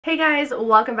Hey guys,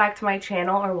 welcome back to my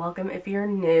channel, or welcome if you're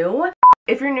new.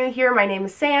 If you're new here, my name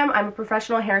is Sam. I'm a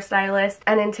professional hairstylist,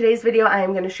 and in today's video I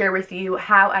am going to share with you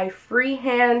how I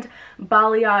freehand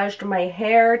balayaged my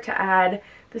hair to add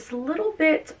this little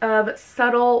bit of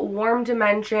subtle warm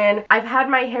dimension. I've had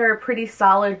my hair a pretty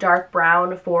solid dark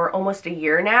brown for almost a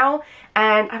year now,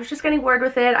 and I was just getting bored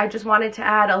with it. I just wanted to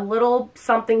add a little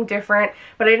something different,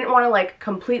 but I didn't want to like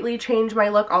completely change my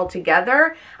look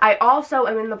altogether. I also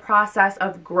am in the process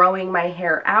of growing my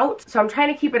hair out, so I'm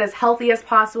trying to keep it as healthy as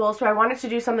possible, so I wanted to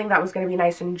do something that was going to be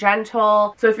nice and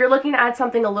gentle. So if you're looking to add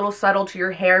something a little subtle to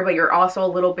your hair, but you're also a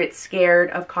little bit scared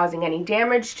of causing any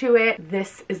damage to it,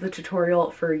 this is the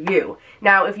tutorial for you.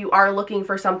 Now, if you are looking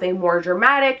for something more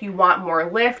dramatic, you want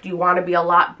more lift, you want to be a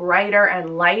lot brighter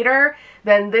and lighter,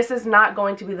 then this is not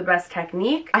going to be the best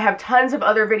technique. I have tons of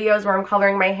other videos where I'm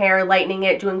coloring my hair, lightening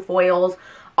it, doing foils,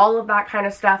 all of that kind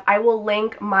of stuff. I will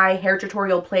link my hair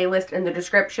tutorial playlist in the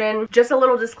description. Just a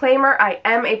little disclaimer, I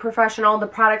am a professional. The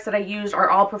products that I use are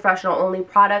all professional only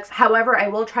products. However, I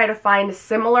will try to find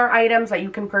similar items that you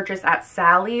can purchase at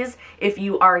Sally's if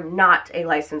you are not a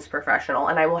licensed professional,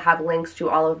 and I will have links to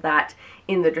all of that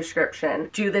in the description.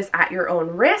 Do this at your own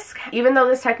risk. Even though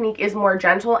this technique is more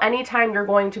gentle, anytime you're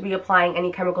going to be applying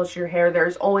any chemicals to your hair,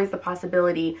 there's always the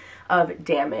possibility of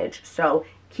damage. So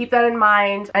keep that in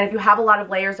mind. And if you have a lot of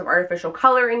layers of artificial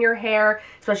color in your hair,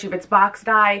 especially if it's box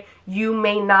dye, you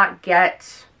may not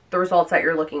get the results that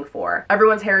you're looking for.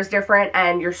 Everyone's hair is different,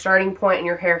 and your starting point and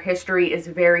your hair history is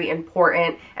very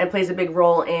important and plays a big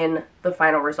role in the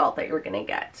final result that you're gonna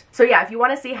get. So yeah, if you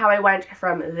wanna see how I went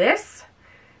from this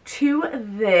to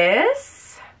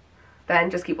this, then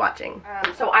just keep watching.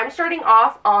 So I'm starting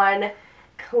off on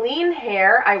clean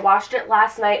hair. I washed it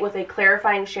last night with a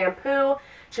clarifying shampoo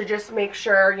to just make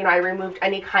sure, you know, I removed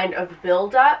any kind of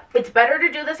buildup. It's better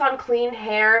to do this on clean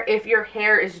hair. If your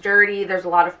hair is dirty, there's a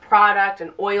lot of product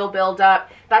and oil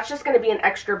buildup, that's just going to be an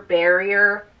extra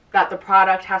barrier that the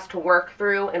product has to work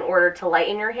through in order to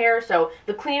lighten your hair. So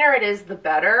the cleaner it is, the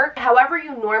better. However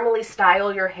you normally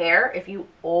style your hair, if you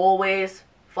always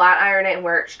flat iron it and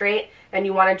wear it straight, then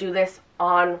you want to do this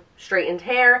on straightened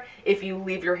hair. If you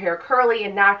leave your hair curly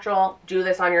and natural, do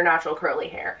this on your natural curly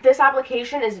hair. This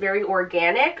application is very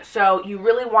organic, so you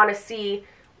really want to see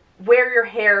where your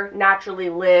hair naturally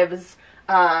lives,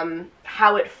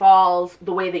 how it falls,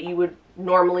 the way that you would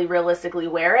normally realistically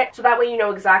wear it, so that way you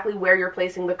know exactly where you're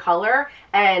placing the color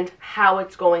and how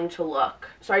it's going to look.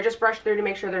 So I just brushed through to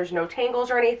make sure there's no tangles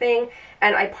or anything,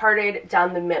 and I parted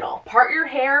down the middle. Part your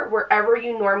hair wherever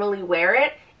you normally wear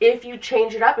it. If you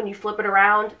change it up and you flip it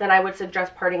around, then I would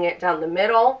suggest parting it down the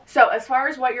middle. So as far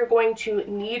as what you're going to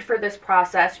need for this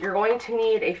process, you're going to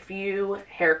need a few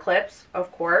hair clips,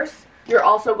 of course. You're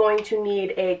also going to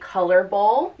need a color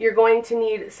bowl. You're going to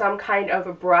need some kind of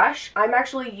a brush. I'm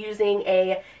actually using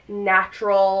a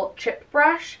natural chip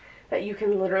brush that you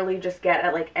can literally just get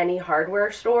at like any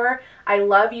hardware store. I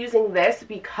love using this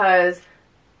because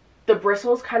the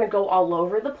bristles kind of go all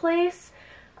over the place,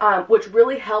 which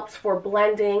really helps for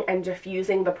blending and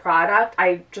diffusing the product.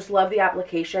 I just love the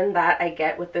application that I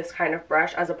get with this kind of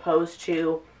brush as opposed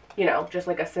to, you know, just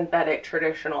like a synthetic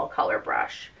traditional color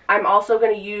brush. I'm also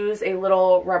going to use a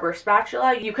little rubber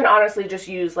spatula. You can honestly just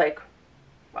use like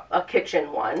a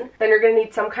kitchen one. Then you're going to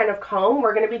need some kind of comb.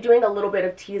 We're going to be doing a little bit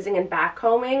of teasing and back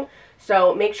combing,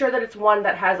 so make sure that it's one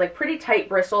that has like pretty tight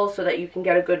bristles so that you can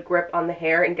get a good grip on the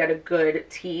hair and get a good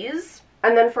tease.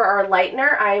 And then for our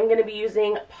lightener, I'm going to be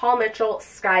using Paul Mitchell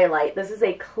Skylight. This is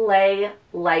a clay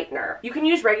lightener. You can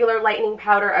use regular lightening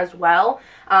powder as well.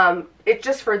 It's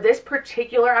just for this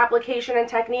particular application and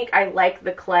technique, I like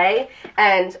the clay.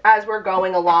 And as we're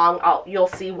going along, you'll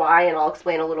see why, and I'll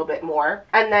explain a little bit more.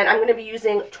 And then I'm going to be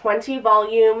using 20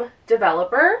 volume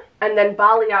developer, and then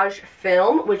balayage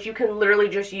film, which you can literally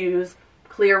just use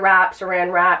clear wrap,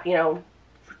 saran wrap, you know,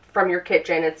 from your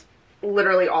kitchen. It's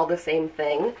literally all the same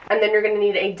thing. And then you're going to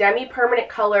need a demi-permanent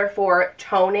color for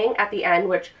toning at the end,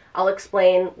 which I'll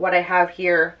explain what I have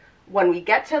here when we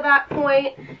get to that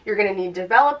point. You're going to need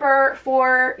developer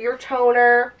for your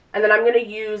toner, and then I'm going to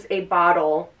use a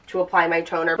bottle to apply my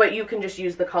toner, but you can just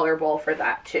use the color bowl for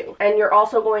that too. And you're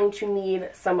also going to need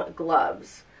some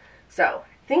gloves. So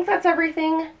I think that's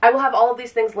everything. I will have all of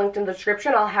these things linked in the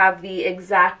description. I'll have the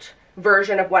exact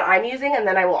version of what I'm using, and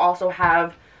then I will also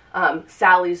have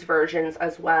Sally's versions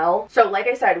as well. So like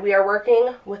I said, we are working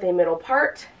with a middle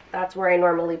part. That's where I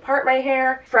normally part my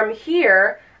hair. From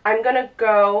here, I'm gonna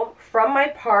go from my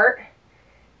part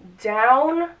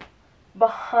down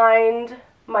behind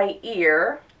my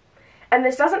ear. And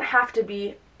this doesn't have to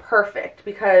be perfect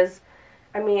because,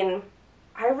 I mean,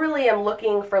 I really am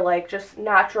looking for like just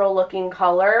natural looking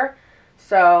color.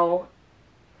 so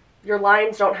your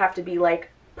lines don't have to be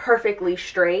like perfectly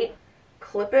straight.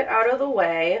 Clip it out of the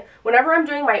way. Whenever I'm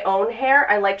doing my own hair,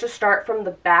 I like to start from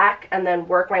the back and then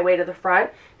work my way to the front,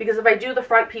 because if I do the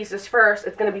front pieces first,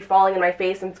 it's going to be falling in my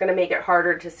face and it's going to make it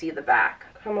harder to see the back.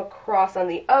 Come across on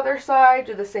the other side,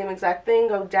 do the same exact thing,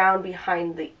 go down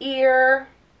behind the ear.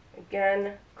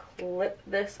 Again, clip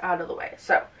this out of the way.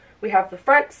 So we have the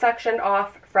front sectioned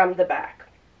off from the back.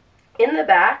 In the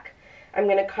back, I'm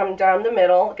going to come down the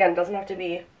middle. Again, it doesn't have to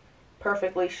be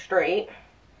perfectly straight.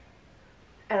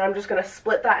 And I'm just going to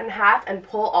split that in half and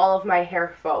pull all of my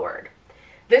hair forward.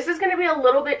 This is going to be a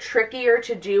little bit trickier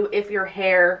to do if your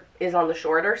hair is on the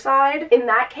shorter side. In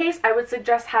that case, I would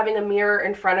suggest having a mirror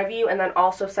in front of you and then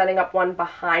also setting up one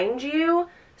behind you,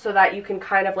 so that you can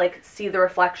kind of like see the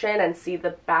reflection and see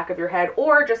the back of your head,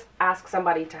 or just ask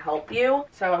somebody to help you.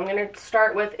 So I'm going to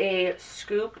start with a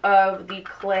scoop of the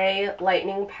clay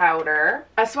lightening powder.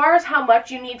 As far as how much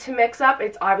you need to mix up,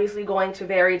 it's obviously going to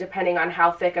vary depending on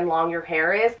how thick and long your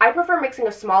hair is. I prefer mixing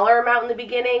a smaller amount in the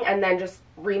beginning and then just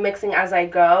remixing as I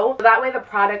go. So that way the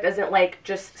product isn't like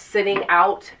just sitting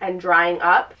out and drying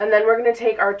up. And then we're going to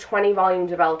take our 20 volume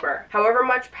developer. However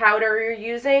much powder you're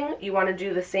using, you want to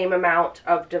do the same amount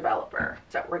of developer.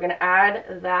 So we're going to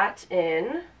add that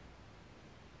in.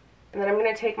 And then I'm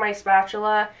going to take my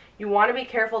spatula. You want to be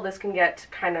careful, this can get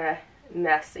kind of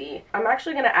messy. I'm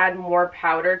actually going to add more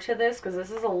powder to this because this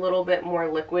is a little bit more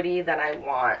liquidy than I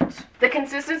want. The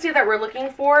consistency that we're looking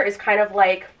for is kind of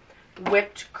like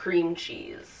whipped cream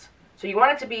cheese. So you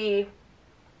want it to be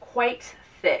quite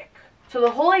thick. So the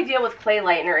whole idea with clay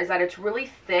lightener is that it's really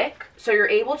thick, so you're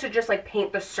able to just like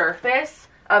paint the surface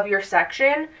of your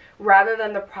section rather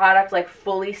than the product like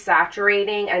fully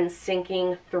saturating and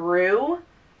sinking through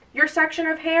your section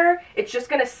of hair. It's just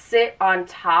going to sit on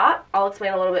top. I'll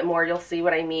explain a little bit more, you'll see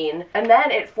what I mean. And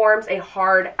then it forms a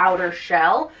hard outer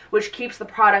shell, which keeps the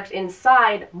product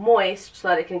inside moist so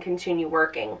that it can continue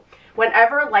working.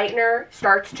 Whenever lightener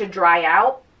starts to dry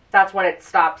out, that's when it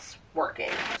stops working.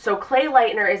 So clay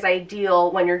lightener is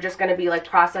ideal when you're just going to be like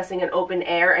processing in open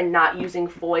air and not using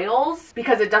foils,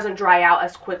 because it doesn't dry out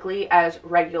as quickly as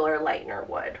regular lightener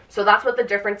would. So that's what the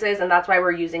difference is, and that's why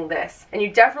we're using this. And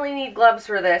you definitely need gloves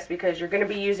for this because you're going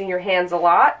to be using your hands a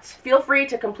lot. Feel free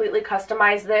to completely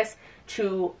customize this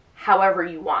to however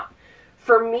you want.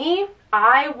 For me,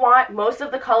 I want most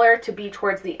of the color to be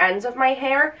towards the ends of my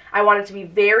hair. I want it to be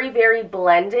very, very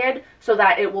blended so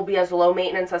that it will be as low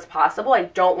maintenance as possible. I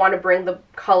don't want to bring the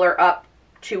color up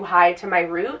too high to my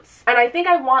roots. And I think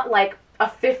I want like a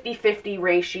 50-50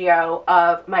 ratio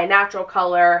of my natural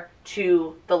color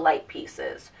to the light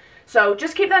pieces. So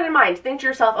just keep that in mind. Think to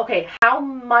yourself, okay, how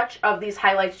much of these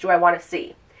highlights do I want to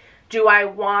see? Do I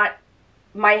want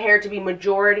my hair to be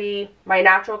majority my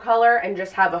natural color and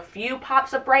just have a few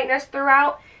pops of brightness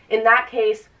throughout? In that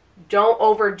case, don't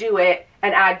overdo it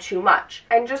and add too much,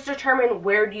 and just determine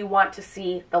where do you want to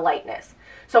see the lightness.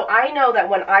 So I know that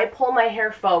when I pull my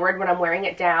hair forward when I'm wearing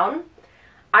it down,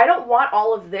 I don't want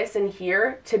all of this in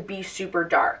here to be super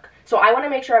dark. So I want to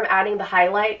make sure I'm adding the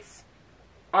highlights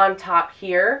on top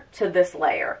here to this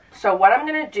layer. So what I'm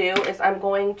going to do is I'm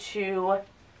going to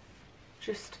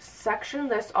just section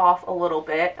this off a little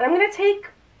bit, and I'm going to take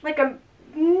like a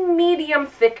medium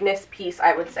thickness piece,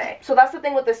 I would say. So that's the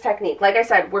thing with this technique. Like I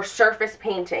said, we're surface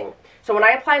painting. So when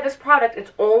I apply this product,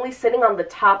 it's only sitting on the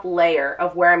top layer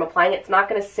of where I'm applying it. It's not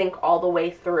going to sink all the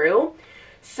way through.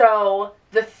 So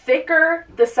the thicker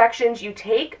the sections you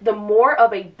take, the more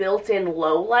of a built-in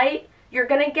low light you're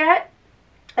going to get,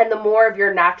 and the more of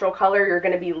your natural color you're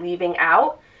going to be leaving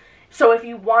out. So if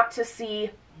you want to see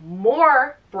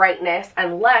more brightness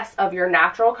and less of your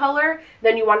natural color,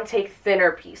 then you want to take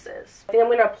thinner pieces. I think I'm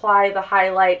going to apply the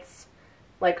highlights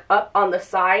like up on the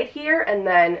side here and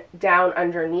then down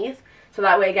underneath. So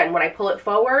that way, again, when I pull it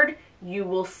forward, you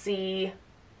will see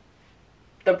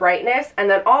the brightness. And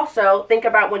then also think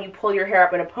about when you pull your hair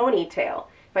up in a ponytail.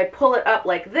 If I pull it up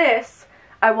like this,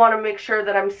 I want to make sure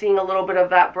that I'm seeing a little bit of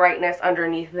that brightness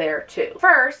underneath there too.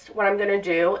 First, what I'm going to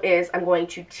do is I'm going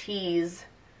to tease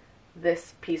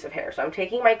this piece of hair. So I'm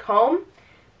taking my comb,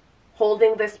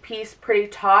 holding this piece pretty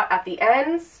taut at the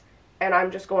ends, and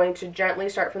I'm just going to gently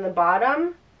start from the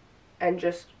bottom and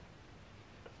just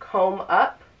comb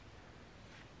up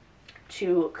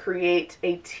to create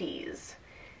a tease.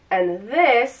 And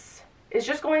this is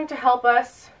just going to help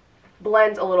us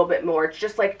blend a little bit more. It's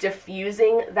just like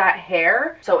diffusing that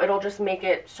hair, so it'll just make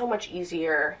it so much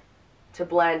easier to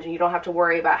blend, and you don't have to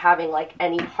worry about having like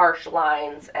any harsh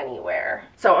lines anywhere.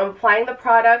 So I'm applying the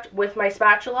product with my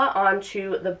spatula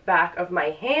onto the back of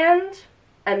my hand,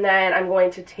 and then I'm going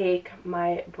to take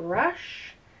my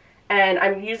brush and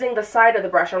I'm using the side of the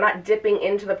brush. I'm not dipping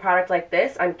into the product like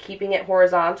this. I'm keeping it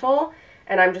horizontal,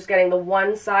 and I'm just getting the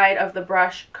one side of the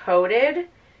brush coated,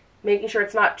 making sure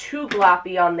it's not too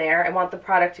gloppy on there. I want the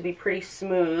product to be pretty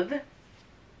smooth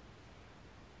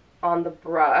on the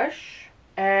brush.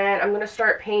 And I'm going to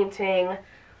start painting.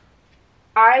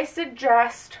 I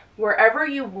suggest wherever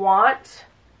you want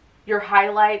your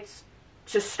highlights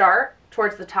to start,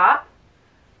 towards the top,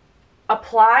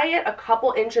 apply it a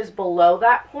couple inches below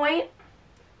that point,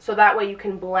 so that way you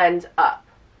can blend up.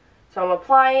 So I'm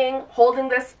applying, holding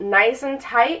this nice and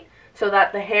tight so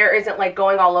that the hair isn't like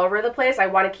going all over the place. I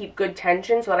want to keep good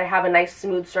tension so that I have a nice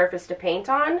smooth surface to paint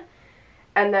on.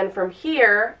 And then from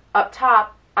here, up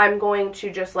top, I'm going to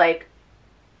just like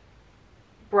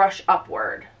brush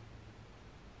upward.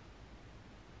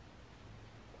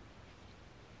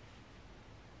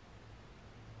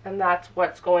 And that's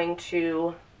what's going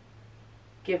to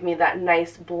give me that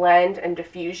nice blend and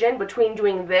diffusion. Between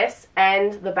doing this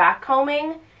and the back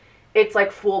combing, it's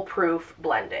like foolproof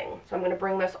blending. So I'm going to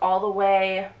bring this all the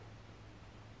way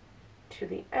to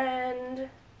the end.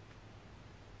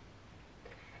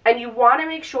 And you want to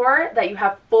make sure that you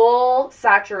have full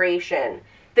saturation.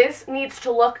 This needs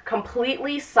to look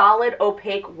completely solid,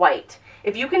 opaque white.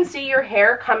 If you can see your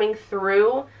hair coming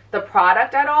through the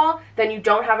product at all, then you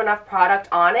don't have enough product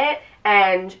on it,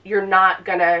 and you're not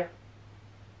gonna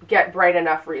get bright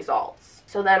enough results.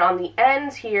 So then on the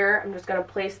ends here, I'm just gonna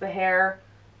place the hair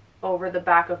over the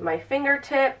back of my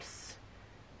fingertips,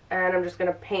 and I'm just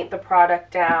gonna paint the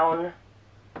product down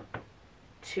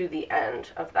to the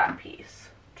end of that piece,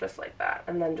 just like that,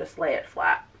 and then just lay it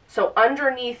flat. So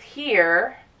underneath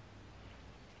here,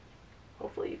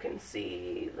 hopefully you can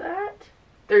see that,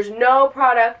 there's no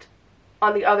product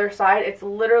on the other side. It's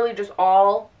literally just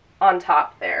all on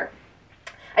top there.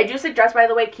 I do suggest, by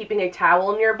the way, keeping a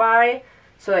towel nearby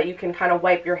so that you can kind of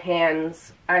wipe your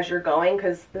hands as you're going,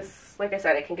 because this, like I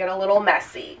said, it can get a little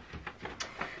messy.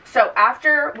 So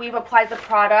after we've applied the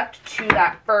product to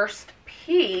that first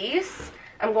piece,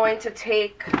 I'm going to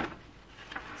take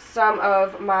some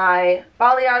of my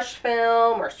balayage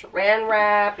film or saran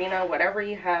wrap, you know, whatever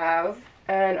you have,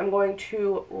 and I'm going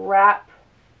to wrap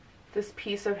this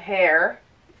piece of hair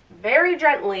very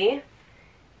gently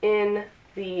in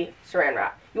the saran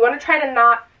wrap. You want to try to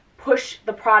not push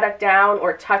the product down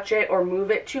or touch it or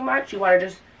move it too much. You want to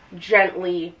just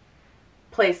gently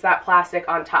place that plastic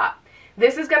on top.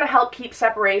 This is going to help keep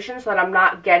separation so that I'm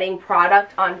not getting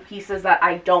product on pieces that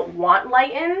I don't want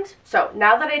lightened. So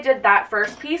now that I did that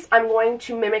first piece, I'm going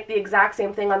to mimic the exact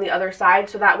same thing on the other side,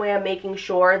 so that way I'm making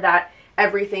sure that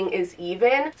everything is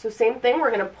even. So same thing, we're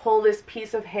going to pull this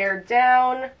piece of hair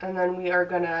down, and then we are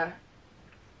going to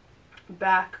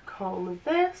back comb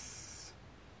this.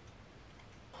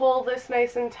 Pull this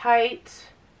nice and tight.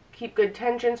 Keep good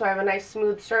tension so I have a nice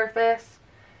smooth surface,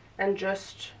 and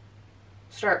just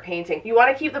start painting. You want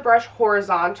to keep the brush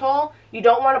horizontal. You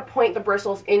don't want to point the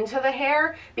bristles into the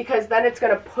hair, because then it's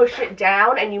going to push it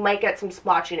down and you might get some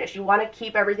splotchiness. You want to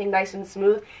keep everything nice and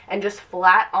smooth and just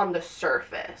flat on the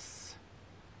surface.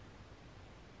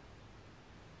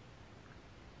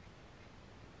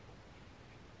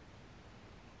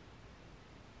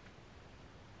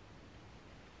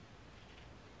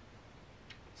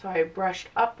 So I brushed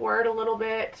upward a little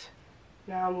bit.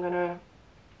 Now I'm going to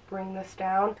bring this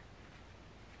down.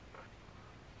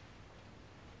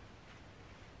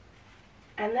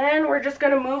 And then we're just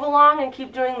going to move along and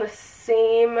keep doing the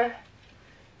same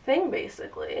thing,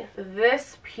 basically.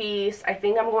 This piece, I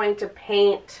think I'm going to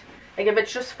paint, like if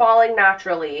it's just falling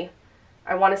naturally,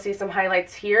 I want to see some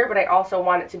highlights here, but I also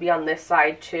want it to be on this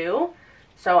side too.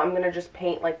 So I'm going to just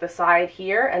paint like the side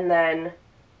here and then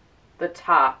the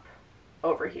top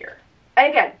over here. And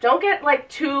again, don't get like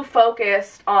too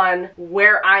focused on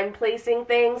where I'm placing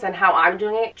things and how I'm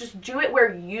doing it. Just do it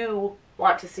where you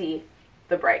want to see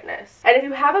the brightness. And if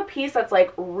you have a piece that's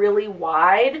like really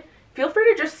wide, feel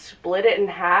free to just split it in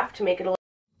half to make it a little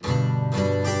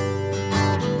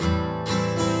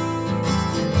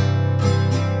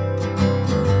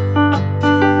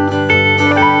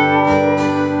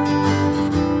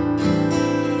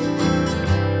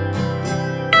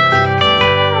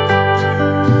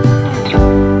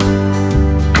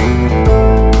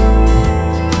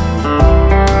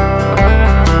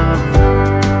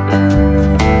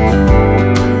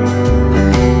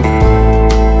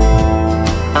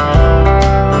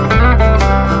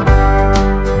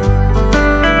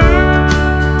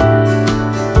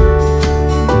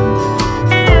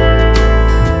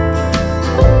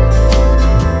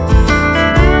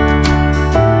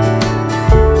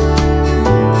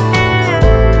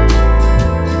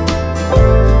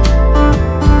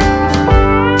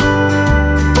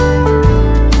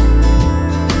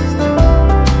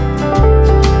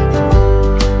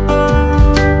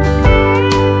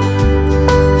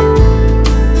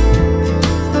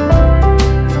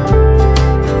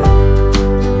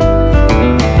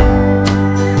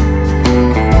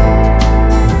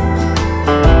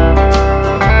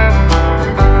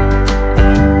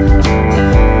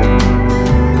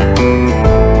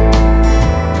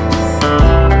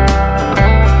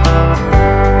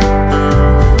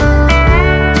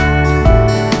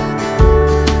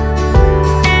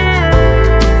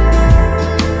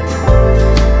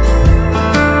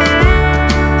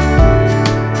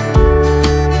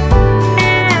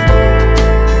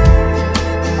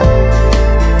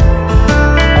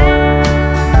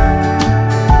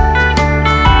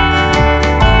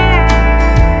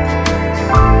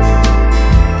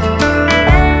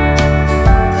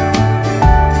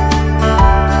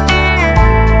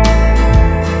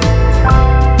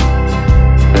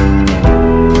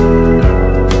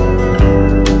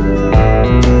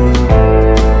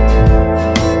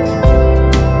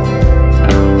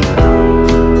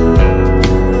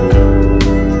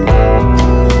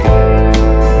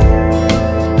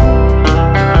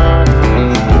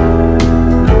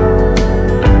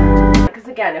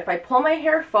if I pull my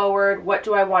hair forward, what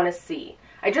do I want to see?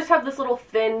 I just have this little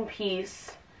thin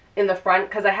piece in the front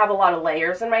because I have a lot of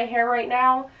layers in my hair right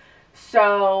now.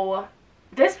 So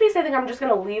this piece I think I'm just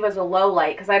going to leave as a low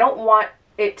light because I don't want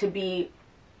it to be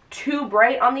too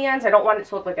bright on the ends. I don't want it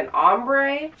to look like an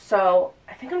ombre. So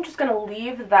I think I'm just going to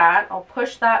leave that. I'll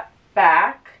push that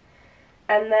back.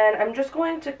 And then I'm just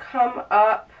going to come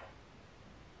up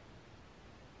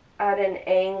at an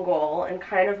angle and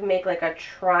kind of make like a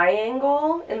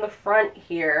triangle in the front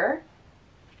here.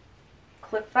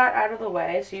 Clip that out of the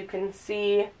way so you can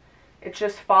see it's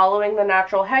just following the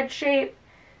natural head shape.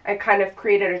 I kind of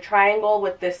created a triangle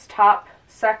with this top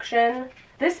section.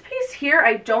 This piece here,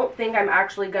 I don't think I'm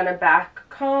actually gonna back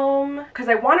comb because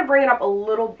I want to bring it up a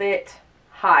little bit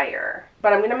higher.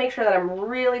 But I'm gonna make sure that I'm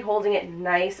really holding it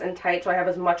nice and tight so I have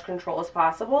as much control as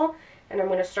possible. And I'm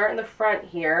gonna start in the front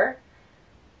here.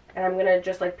 And I'm gonna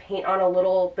just like paint on a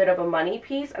little bit of a money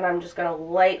piece, and I'm just gonna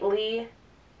lightly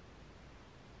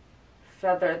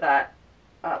feather that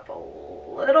up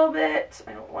a little bit.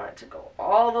 I don't want it to go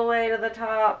all the way to the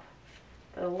top,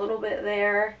 but a little bit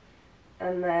there.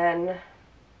 And then,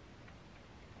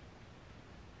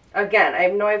 again, I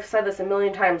know I've said this a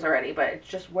million times already, but it's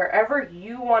just wherever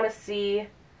you want to see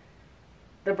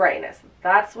the brightness.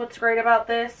 That's what's great about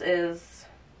this, is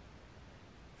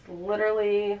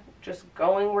literally just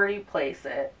going where you place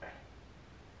it.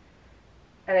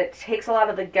 And it takes a lot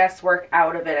of the guesswork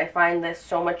out of it. I find this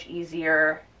so much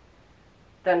easier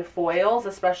than foils,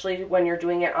 especially when you're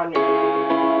doing it on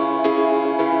your...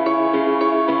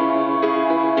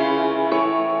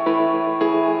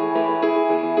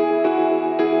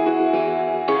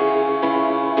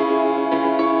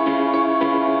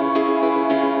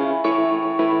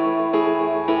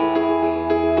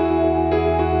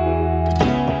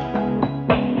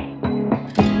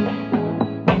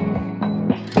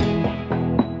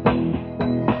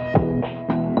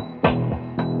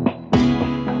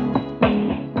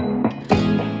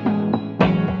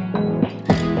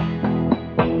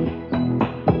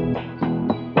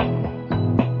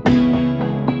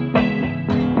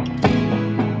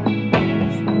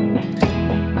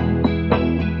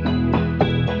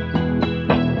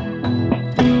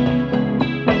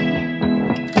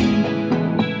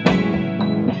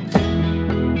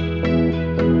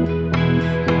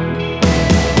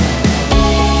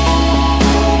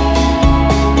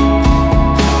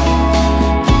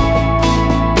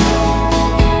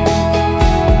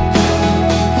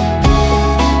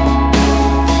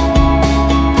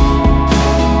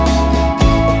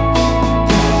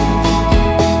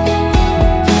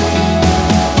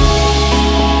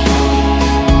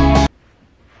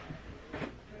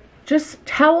 Just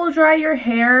towel dry your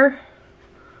hair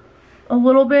a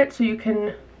little bit so you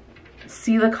can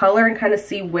see the color and kind of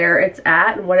see where it's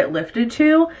at and what it lifted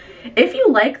to. If you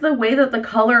like the way that the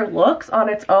color looks on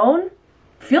its own,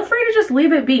 feel free to just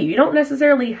leave it be. You don't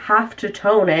necessarily have to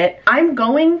tone it. I'm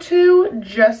going to,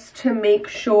 just to make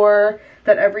sure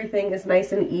that everything is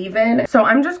nice and even. So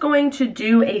I'm just going to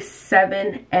do a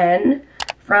 7N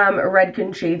from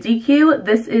Redken Shades EQ.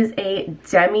 This is a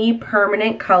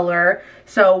demi-permanent color.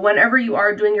 So whenever you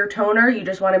are doing your toner, you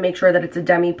just want to make sure that it's a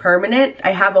demi-permanent.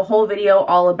 I have a whole video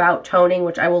all about toning,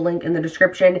 which I will link in the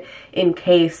description in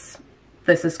case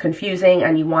this is confusing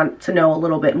and you want to know a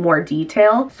little bit more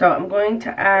detail. So I'm going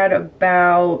to add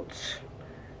about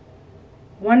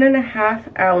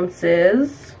 1.5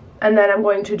 ounces. And then I'm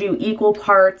going to do equal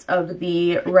parts of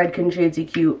the Redken Shades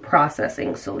EQ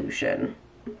processing solution.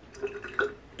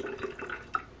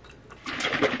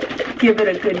 Give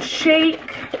it a good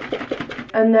shake.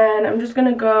 And then I'm just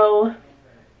gonna go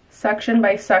section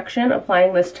by section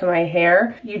applying this to my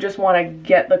hair. You just want to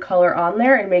get the color on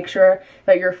there and make sure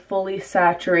that you're fully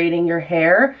saturating your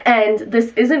hair. And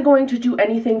this isn't going to do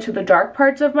anything to the dark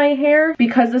parts of my hair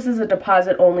because this is a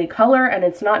deposit only color and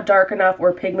it's not dark enough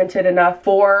or pigmented enough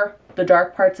for the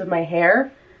dark parts of my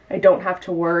hair. I don't have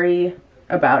to worry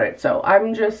about it. So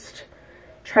I'm just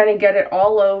trying to get it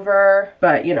all over,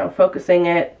 but you know, focusing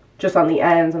it just on the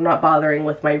ends. I'm not bothering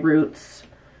with my roots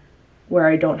where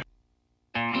I don't.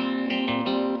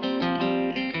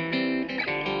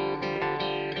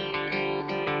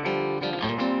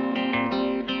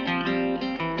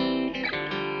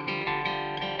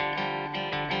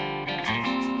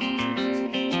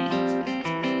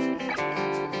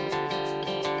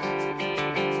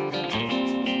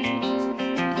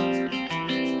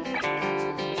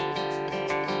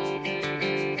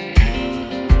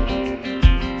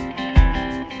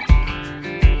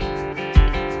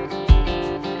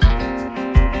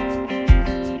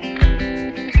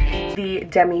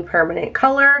 Demi-permanent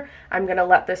color. I'm gonna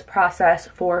let this process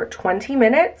for 20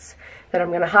 minutes Then I'm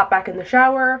going to hop back in the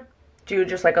shower, do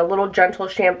just like a little gentle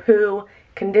shampoo,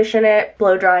 condition it,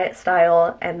 blow dry it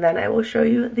style, and then I will show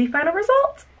you the final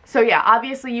result. So yeah,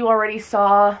 obviously you already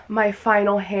saw my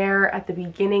final hair at the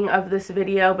beginning of this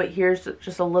video, but here's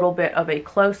just a little bit of a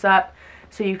close-up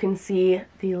so you can see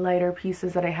the lighter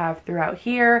pieces that I have throughout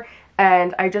here.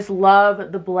 And I just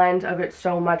love the blend of it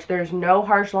so much. There's no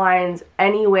harsh lines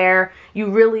anywhere. You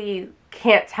really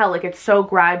can't tell, like it's so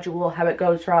gradual how it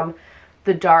goes from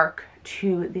the dark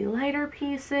to the lighter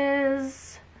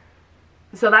pieces.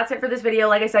 So that's it for this video.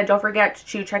 Like I said, don't forget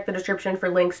to check the description for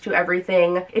links to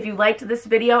everything. If you liked this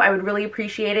video, I would really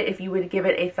appreciate it if you would give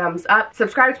it a thumbs up.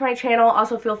 Subscribe to my channel.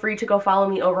 Also feel free to go follow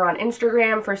me over on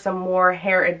Instagram for some more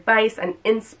hair advice and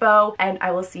inspo, and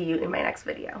I will see you in my next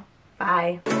video.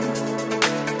 Bye.